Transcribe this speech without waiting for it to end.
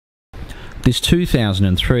This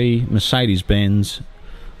 2003 Mercedes-Benz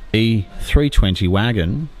E320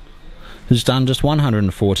 wagon has done just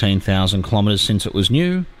 114,000 kilometres since it was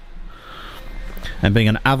new, and being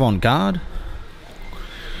an avant-garde,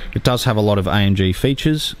 it does have a lot of AMG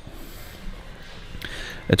features.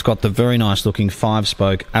 It's got the very nice looking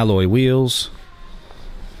 5-spoke alloy wheels,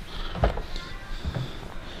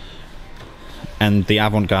 and the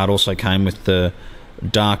avant-garde also came with the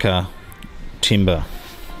darker timber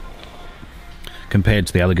compared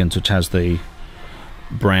to the Elegance, which has the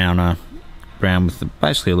brown with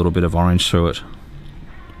basically a little bit of orange through it.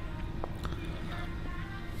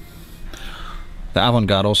 The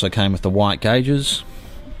avant-garde also came with the white gauges.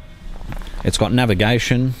 It's got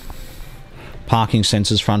navigation, parking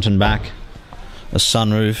sensors front and back, a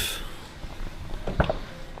sunroof.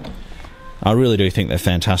 I really do think they're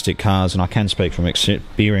fantastic cars, and I can speak from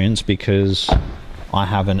experience because I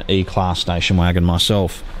have an E-Class station wagon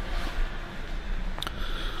myself.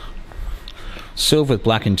 Silver with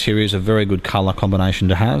black interior is a very good colour combination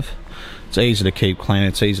to have. It's easy to keep clean,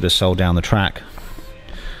 it's easy to sell down the track.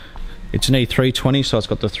 It's an E320, so it's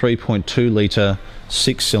got the 3.2 litre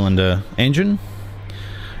 6-cylinder engine.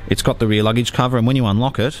 It's got the rear luggage cover, and when you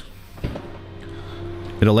unlock it,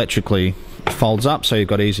 it electrically folds up, so you've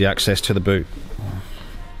got easy access to the boot.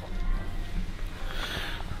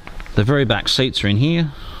 The very back seats are in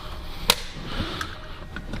here.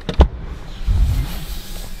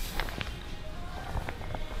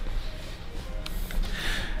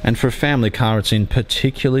 And for a family car, it's in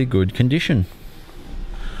particularly good condition.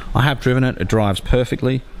 I have driven it, it drives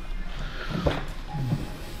perfectly.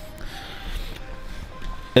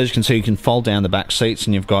 As you can see, you can fold down the back seats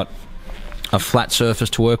and you've got a flat surface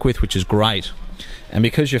to work with, which is great. And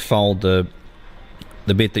because you fold the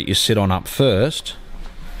bit that you sit on up first,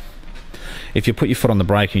 if you put your foot on the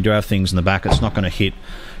brake and you do have things in the back, it's not going to hit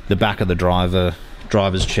the back of the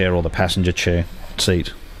driver's chair or the passenger chair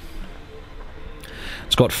seat.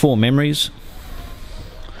 It's got 4 memories,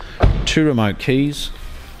 2 remote keys.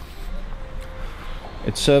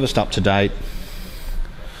 It's serviced up to date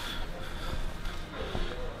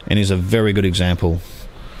and is a very good example.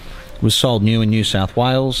 It was sold new in New South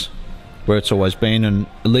Wales, where it's always been, and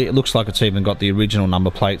it looks like it's even got the original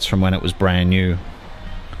number plates from when it was brand new.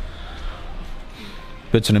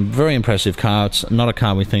 But it's a very impressive car. It's not a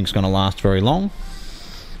car we think is going to last very long,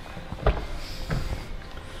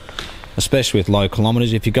 especially with low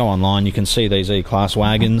kilometres. If you go online, you can see these E-Class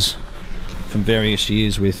wagons from various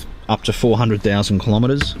years with up to 400,000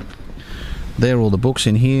 kilometres. There are all the books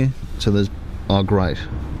in here. So there's, oh great.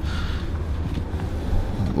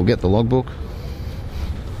 We'll get the logbook.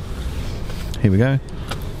 Here we go.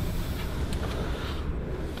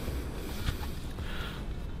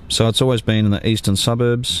 So it's always been in the eastern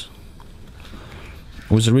suburbs.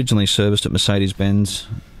 It was originally serviced at Mercedes-Benz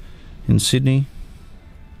in Sydney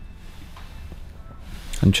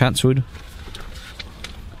and Chatswood.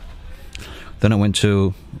 Then it went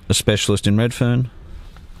to a specialist in Redfern.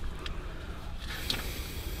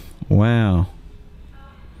 Wow.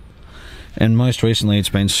 And most recently it's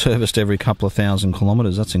been serviced every couple of thousand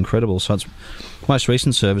kilometres. That's incredible. So its most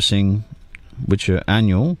recent servicing, which are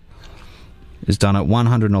annual, is done at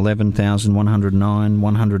 111,000, 109,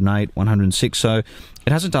 108, 106. So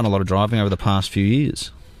it hasn't done a lot of driving over the past few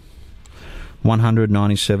years.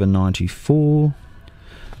 197, 94,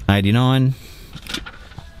 89.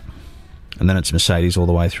 And then it's Mercedes all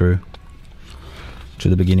the way through to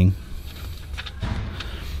the beginning.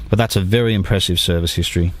 But that's a very impressive service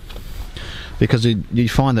history, because you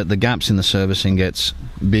find that the gaps in the servicing gets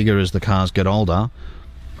bigger as the cars get older.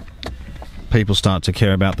 People start to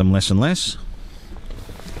care about them less and less.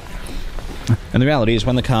 And the reality is,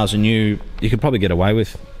 when the cars are new, you could probably get away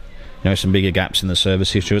with, you know, some bigger gaps in the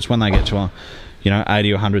service history. It's when they get to,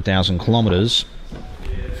 80 or 100,000 kilometres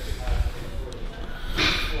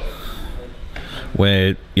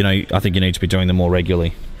where, I think you need to be doing them more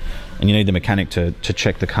regularly. And you need the mechanic to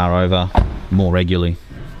check the car over more regularly,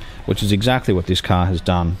 which is exactly what this car has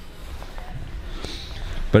done.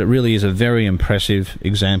 But it really is a very impressive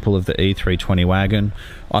example of the E320 wagon.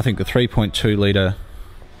 I think the 3.2 litre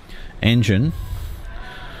engine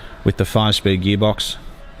with the 5-speed gearbox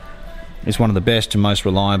is one of the best and most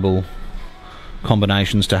reliable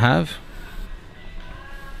combinations to have.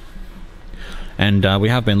 And we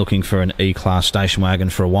have been looking for an E-Class station wagon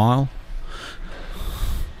for a while,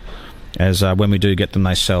 as when we do get them,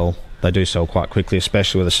 they do sell quite quickly,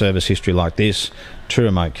 especially with a service history like this, 2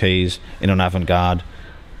 remote keys in an avant-garde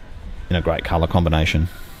in a great colour combination.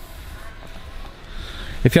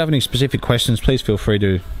 If you have any specific questions, please feel free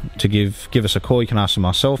to give us a call. You can ask them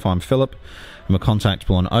myself. I'm Philip, and we're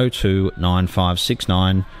contactable on 02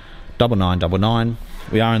 9569 9999.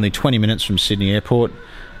 We are only 20 minutes from Sydney Airport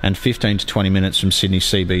and 15 to 20 minutes from Sydney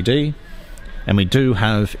CBD, and we do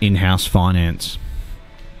have in-house finance.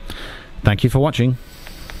 Thank you for watching.